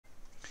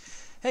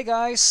Hey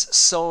guys,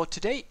 so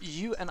today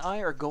you and I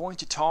are going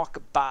to talk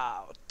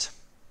about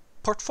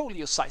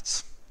portfolio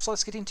sites. So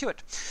let's get into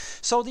it.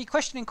 So the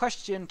question in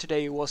question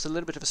today was a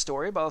little bit of a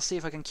story, but I'll see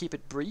if I can keep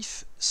it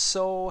brief.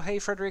 So hey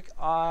Frederick,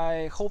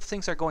 I hope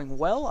things are going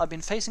well. I've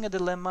been facing a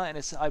dilemma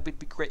and I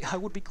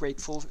would be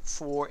grateful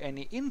for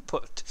any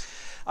input.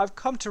 I've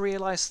come to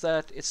realize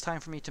that it's time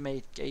for me to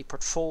make a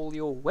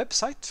portfolio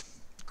website.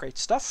 Great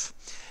stuff.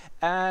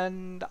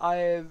 And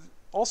I've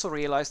also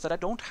realized that I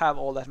don't have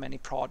all that many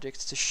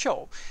projects to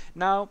show.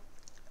 Now,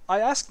 I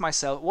asked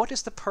myself, what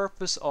is the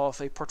purpose of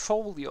a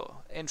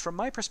portfolio? And from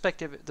my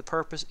perspective, the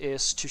purpose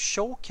is to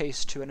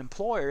showcase to an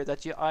employer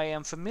that I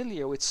am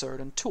familiar with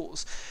certain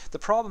tools. The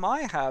problem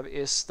I have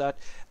is that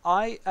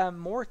I am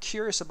more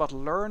curious about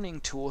learning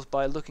tools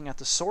by looking at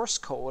the source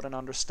code and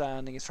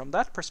understanding it from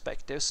that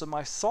perspective. So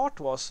my thought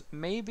was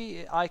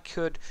maybe I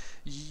could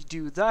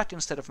do that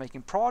instead of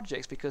making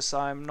projects, because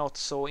I'm not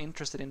so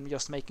interested in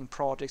just making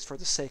projects for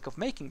the sake of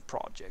making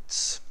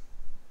projects.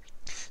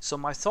 So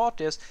my thought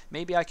is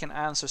maybe I can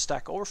answer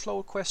Stack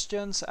Overflow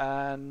questions,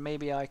 and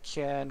maybe I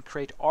can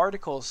create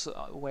articles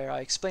where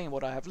I explain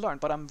what I have learned,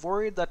 but I'm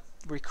worried that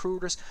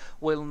recruiters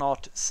will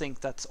not think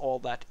that's all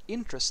that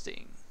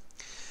interesting.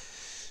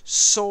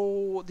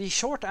 So the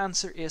short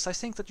answer is I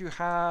think that you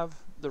have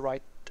the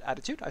right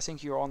attitude. I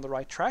think you're on the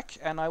right track,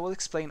 and I will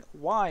explain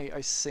why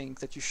I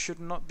think that you should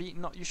not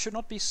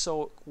be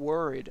so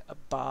worried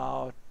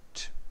about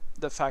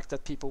the fact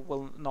that people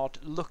will not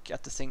look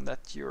at the thing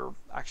that you're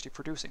actually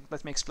producing.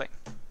 Let me explain.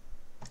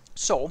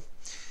 So,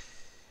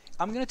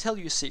 I'm going to tell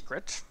you a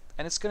secret,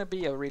 and it's going to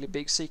be a really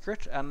big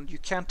secret, and you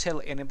can't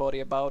tell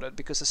anybody about it,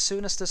 because as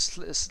soon as this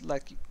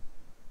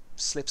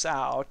slips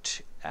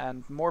out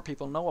and more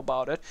people know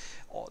about it,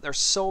 there's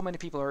so many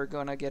people who are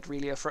going to get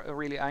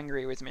really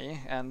angry with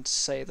me and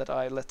say that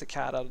I let the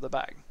cat out of the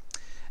bag.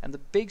 And the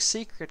big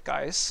secret,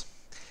 guys,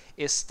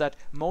 is that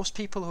most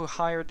people who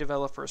hire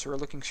developers who are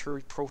looking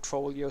through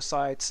portfolio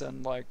sites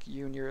and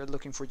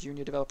looking for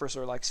junior developers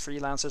or like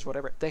freelancers,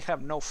 whatever, they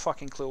have no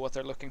fucking clue what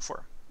they're looking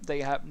for. They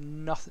have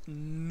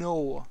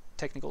no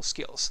technical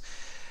skills.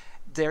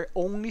 Their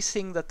only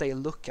thing that they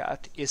look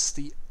at is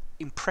the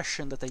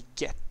impression that they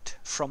get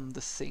from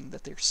the thing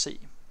that they see.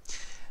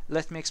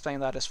 Let me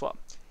explain that as well.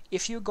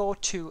 If you go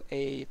to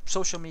a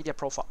social media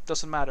profile,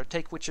 doesn't matter,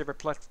 take whichever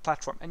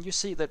platform, and you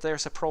see that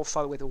there's a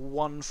profile with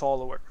 1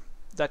 follower,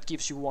 that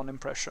gives you 1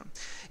 impression.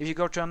 If you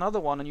go to another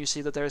one and you see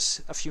that there's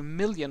a few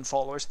million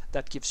followers,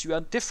 that gives you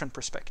a different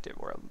perspective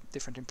or a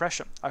different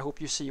impression. I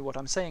hope you see what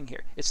I'm saying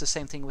here. It's the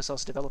same thing with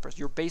us developers.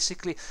 You're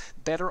basically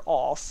better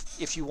off,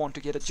 if you want to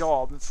get a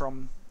job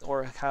from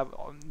or have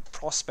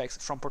prospects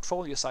from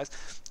portfolio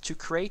sites, to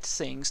create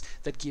things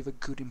that give a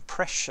good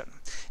impression.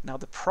 Now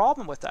the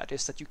problem with that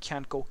is that you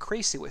can't go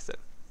crazy with it.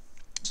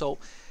 So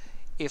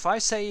if I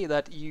say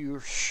that you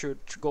should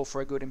go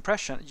for a good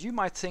impression, you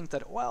might think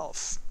that, well,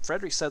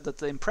 Frederick said that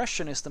the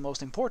impression is the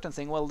most important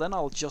thing. Well, then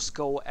I'll just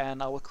go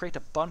and I will create a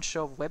bunch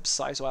of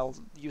websites, or I'll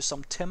use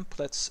some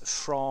templates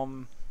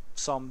from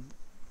some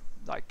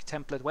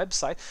template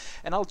website,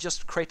 and I'll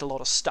just create a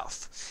lot of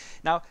stuff.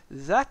 Now,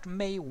 that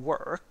may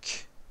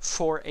work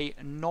for a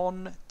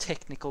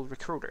non-technical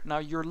recruiter. Now,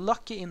 you're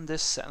lucky in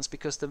this sense,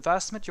 because the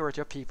vast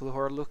majority of people who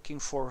are looking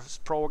for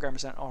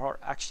programmers and are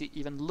actually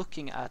even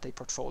looking at a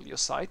portfolio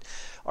site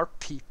are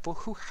people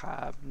who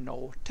have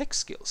no tech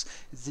skills.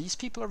 These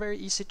people are very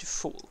easy to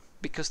fool,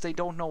 because they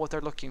don't know what they're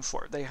looking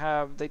for. They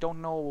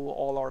don't know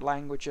all our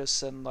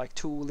languages and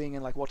tooling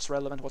and what's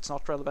relevant, what's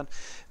not relevant.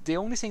 The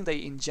only thing they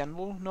in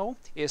general know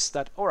is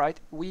that, all right,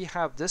 we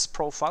have this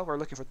profile, we're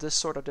looking for this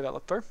sort of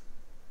developer.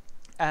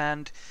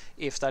 And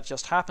if that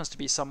just happens to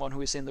be someone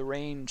who is in the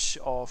range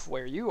of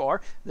where you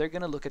are, they're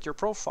going to look at your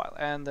profile,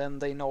 and then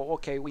they know,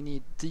 okay, we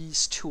need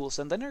these tools,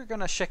 and then they're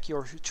going to check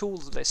your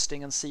tools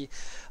listing and see,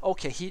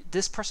 okay,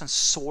 this person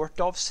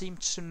sort of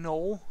seems to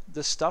know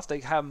the stuff. They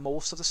have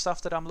most of the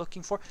stuff that I'm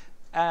looking for.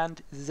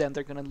 And then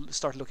they're going to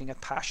start looking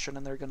at passion,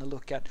 and they're going to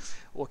look at,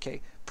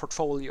 okay,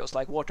 portfolios,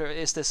 what's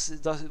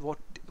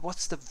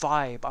the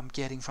vibe I'm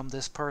getting from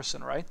this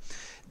person, right?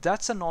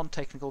 That's a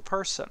non-technical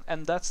person,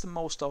 and that's the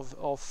most of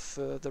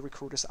the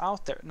recruiters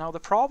out there. Now, the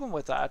problem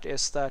with that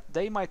is that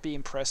they might be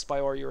impressed by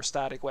all your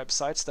static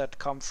websites that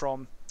come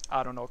from,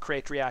 I don't know,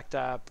 Create React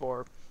App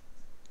or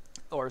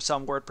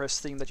some WordPress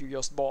thing that you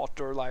just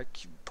bought or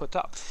put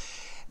up.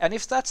 And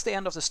if that's the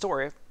end of the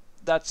story,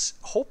 that's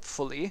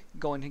hopefully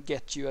going to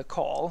get you a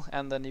call,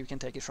 and then you can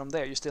take it from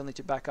there. You still need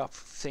to back up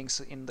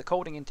things in the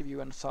coding interview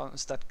and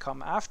things that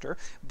come after.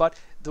 But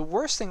the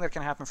worst thing that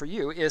can happen for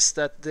you is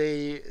that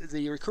the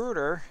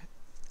recruiter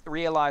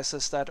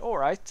realizes that, all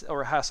right,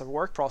 or has a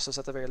work process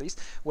at the very least,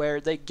 where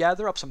they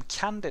gather up some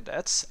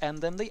candidates, and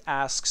then they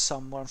ask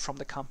someone from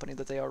the company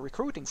that they are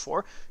recruiting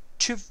for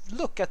to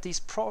look at these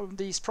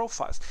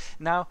profiles.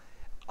 Now,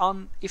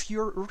 if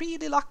you're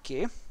really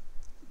lucky,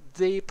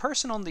 the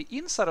person on the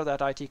inside of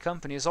that IT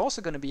company is also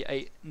going to be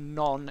a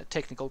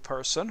non-technical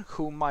person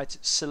who might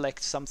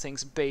select some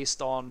things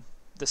based on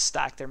the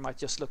stack. They might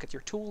just look at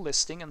your tool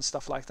listing and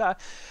stuff like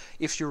that.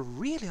 If you're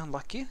really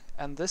unlucky,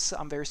 and this,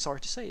 I'm very sorry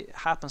to say,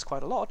 happens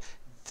quite a lot,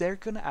 they're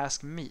gonna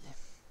ask me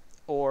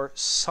or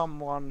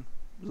someone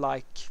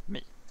like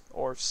me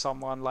or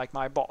someone like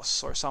my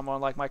boss or someone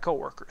like my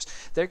coworkers.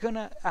 They're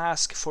gonna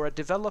ask for a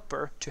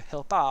developer to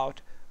help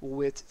out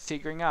with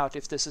figuring out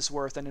if this is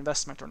worth an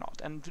investment or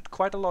not. And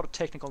quite a lot of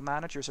technical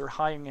managers or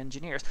hiring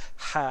engineers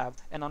have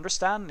an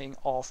understanding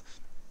of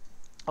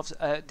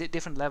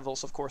different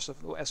levels, of course,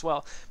 as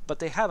well, but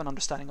they have an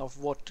understanding of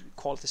what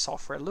quality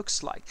software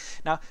looks like.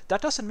 Now,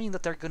 that doesn't mean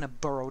that they're going to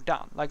burrow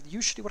down. Like,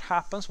 usually what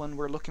happens when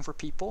we're looking for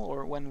people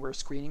or when we're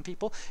screening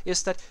people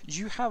is that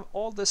you have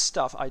all this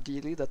stuff,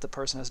 ideally, that the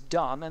person has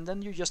done, and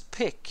then you just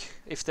pick.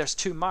 If there's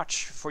too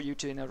much for you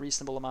to, in a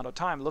reasonable amount of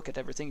time, look at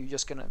everything,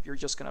 you're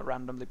just gonna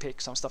randomly pick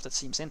some stuff that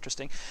seems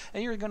interesting,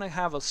 and you're gonna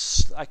have a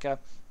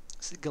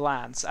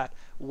glance at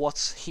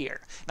what's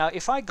here. Now,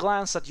 if I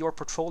glance at your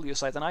portfolio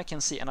site, then I can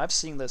see, and I've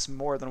seen this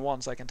more than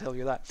once, I can tell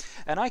you that,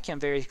 and I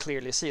can very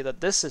clearly see that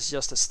this is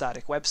just a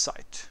static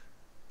website.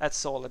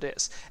 That's all it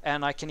is.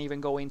 And I can even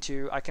go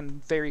into, I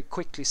can very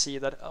quickly see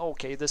that,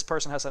 okay, this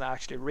person hasn't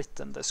actually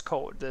written this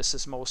code. This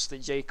is mostly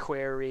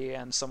jQuery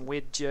and some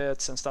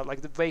widgets and stuff.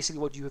 Like, basically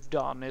what you have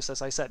done is,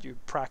 as I said, you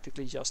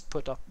practically just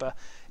put up a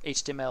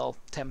HTML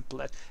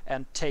template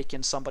and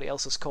taken somebody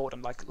else's code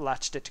and like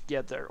latched it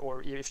together,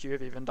 or if you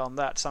have even done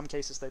that. Some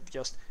cases they've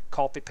just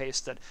copy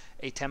pasted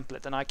a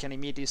template, and I can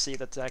immediately see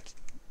that, like,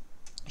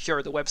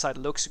 sure, the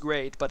website looks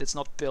great, but it's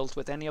not built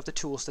with any of the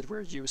tools that we're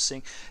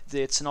using.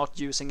 It's not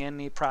using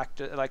any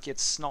practice, like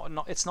it's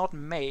not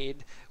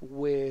made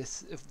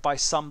by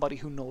somebody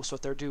who knows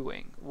what they're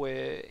doing,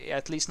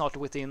 at least not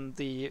within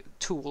the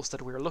tools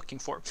that we're looking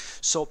for.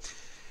 So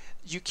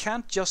you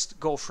can't just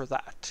go for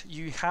that.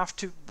 You have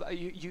to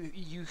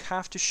you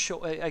have to show.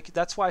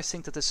 That's why I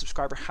think that the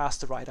subscriber has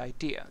the right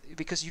idea,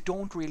 because you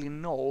don't really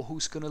know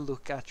who's going to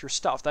look at your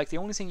stuff. Like, the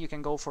only thing you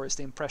can go for is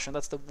the impression.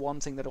 That's the one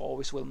thing that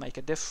always will make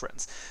a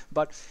difference.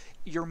 But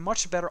you're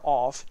much better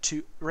off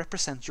to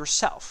represent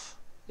yourself,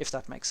 if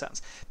that makes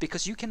sense,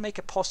 because you can make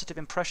a positive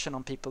impression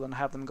on people and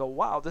have them go,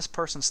 wow, this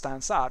person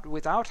stands out,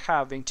 without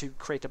having to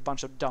create a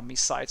bunch of dummy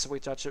sites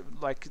which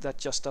that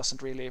just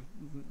doesn't really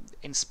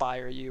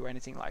inspire you or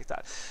anything like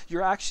that.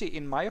 You're actually,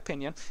 in my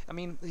opinion, I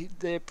mean,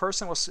 the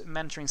person was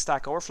mentoring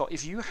Stack Overflow.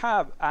 If you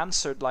have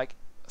answered like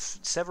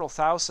several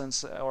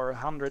thousands or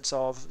hundreds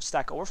of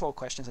Stack Overflow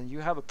questions and you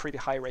have a pretty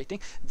high rating,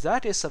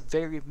 that is a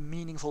very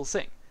meaningful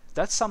thing.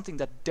 That's something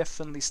that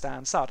definitely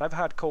stands out. I've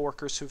had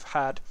coworkers who've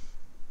had,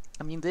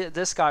 I mean,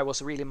 this guy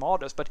was really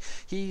modest, but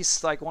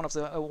he's like one of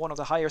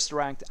the highest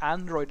ranked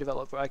Android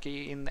developer, like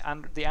in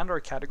the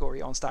Android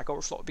category on Stack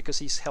Overflow, because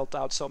he's helped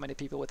out so many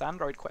people with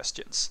Android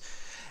questions.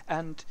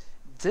 And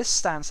this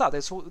stands out.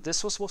 This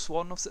was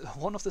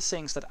one of the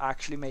things that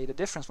actually made a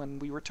difference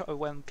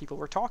when people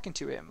were talking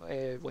to him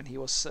when he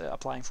was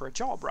applying for a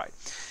job, right?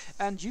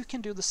 And you can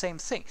do the same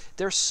thing.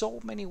 There's so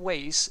many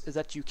ways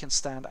that you can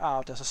stand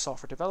out as a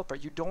software developer.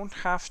 You don't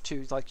have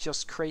to like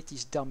just create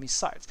these dummy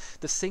sites.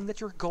 The thing that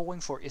you're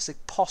going for is a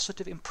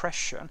positive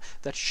impression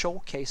that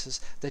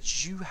showcases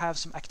that you have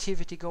some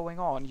activity going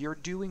on. You're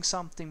doing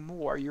something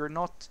more. You're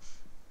not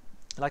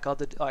like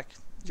other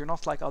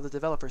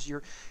developers.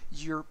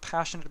 You're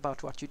passionate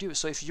about what you do.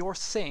 So if your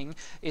thing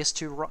is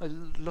to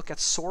look at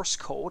source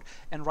code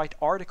and write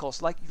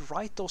articles, like,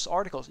 write those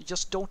articles. You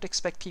just don't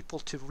expect people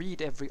to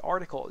read every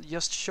article.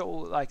 Just show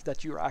like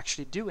that you're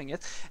actually doing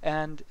it,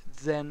 and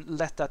then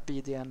let that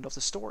be the end of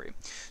the story.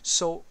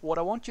 So what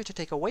I want you to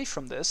take away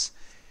from this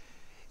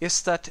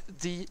is that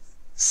the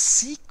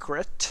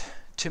secret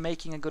to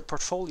making a good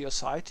portfolio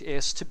site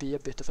is to be a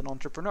bit of an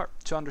entrepreneur,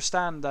 to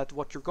understand that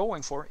what you're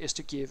going for is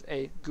to give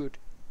a good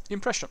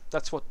impression.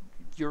 That's what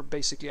you're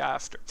basically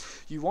after.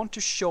 You want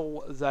to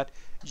show that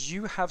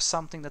you have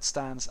something that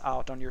stands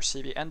out on your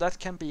CV, and that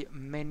can be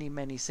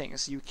many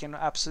things. You can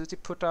absolutely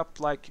put up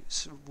like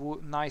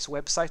nice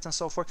websites and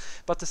so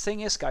forth, but the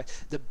thing is, guys,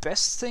 the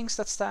best things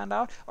that stand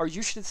out are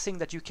usually the thing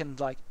that you can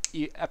like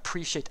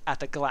appreciate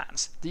at a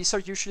glance. These are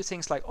usually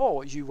things like,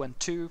 oh, you went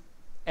to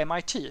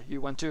MIT,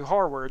 you went to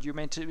Harvard,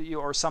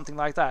 or something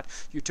like that.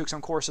 You took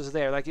some courses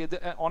there. Like,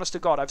 honest to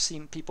God, I've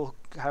seen people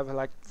who have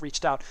like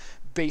reached out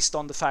based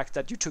on the fact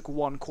that you took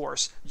one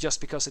course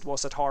just because it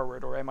was at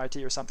Harvard or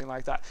MIT or something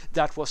like that.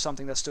 That was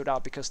something that stood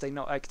out because they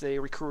know, like, the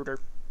recruiter,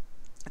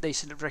 they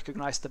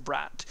recognize the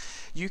brand.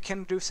 You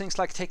can do things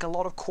like take a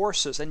lot of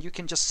courses, and you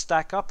can just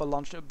stack up a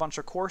bunch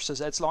of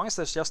courses, as long as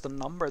there's just a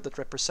number that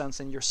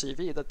represents in your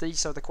CV that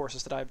these are the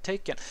courses that I've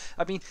taken.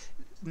 I mean,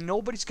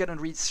 nobody's going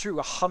to read through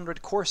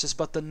 100 courses,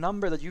 but the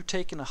number that you've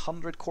taken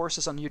 100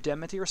 courses on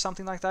Udemy or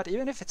something like that,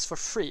 even if it's for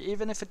free,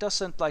 even if it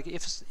doesn't, like,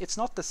 if it's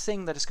not the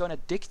thing that is going to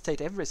dictate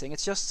everything,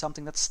 it's just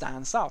something that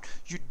stands out.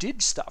 You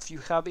did stuff, you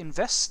have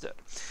invested.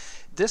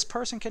 This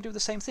person can do the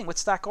same thing with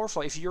Stack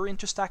Overflow. If you're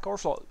into Stack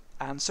Overflow,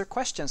 answer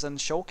questions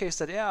and showcase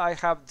that, yeah, I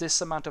have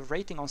this amount of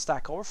rating on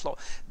Stack Overflow.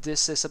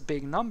 This is a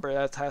big number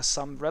that has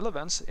some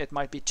relevance. It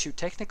might be too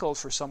technical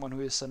for someone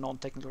who is a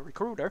non-technical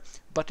recruiter,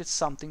 but it's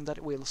something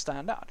that will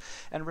stand out.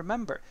 And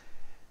remember,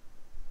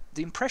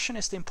 the impression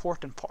is the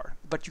important part,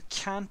 but you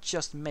can't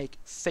just make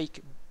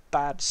fake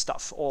bad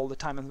stuff all the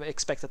time and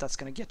expect that that's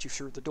going to get you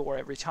through the door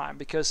every time,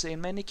 because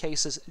in many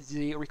cases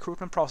the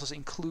recruitment process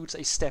includes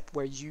a step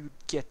where you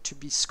get to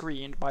be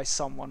screened by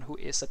someone who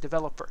is a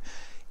developer.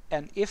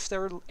 And if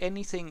they're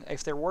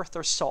worth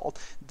their salt,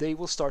 they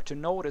will start to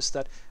notice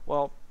that,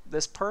 well,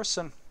 this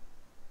person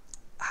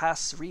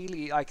has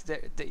really, like,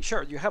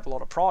 sure, you have a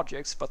lot of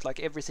projects, but like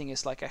everything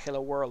is like a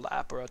Hello World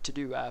app or a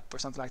to-do app or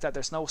something like that.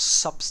 There's no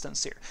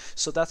substance here.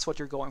 So that's what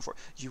you're going for.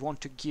 You want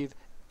to give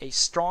a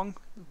strong,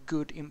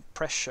 good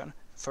impression,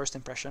 first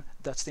impression.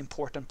 That's the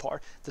important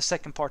part. The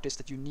second part is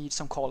that you need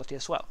some quality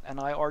as well. And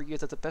I argue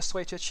that the best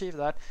way to achieve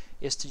that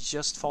is to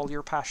just follow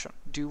your passion.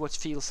 Do what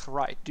feels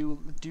right. Do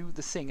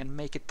the thing and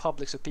make it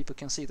public so people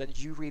can see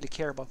that you really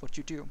care about what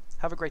you do.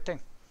 Have a great day.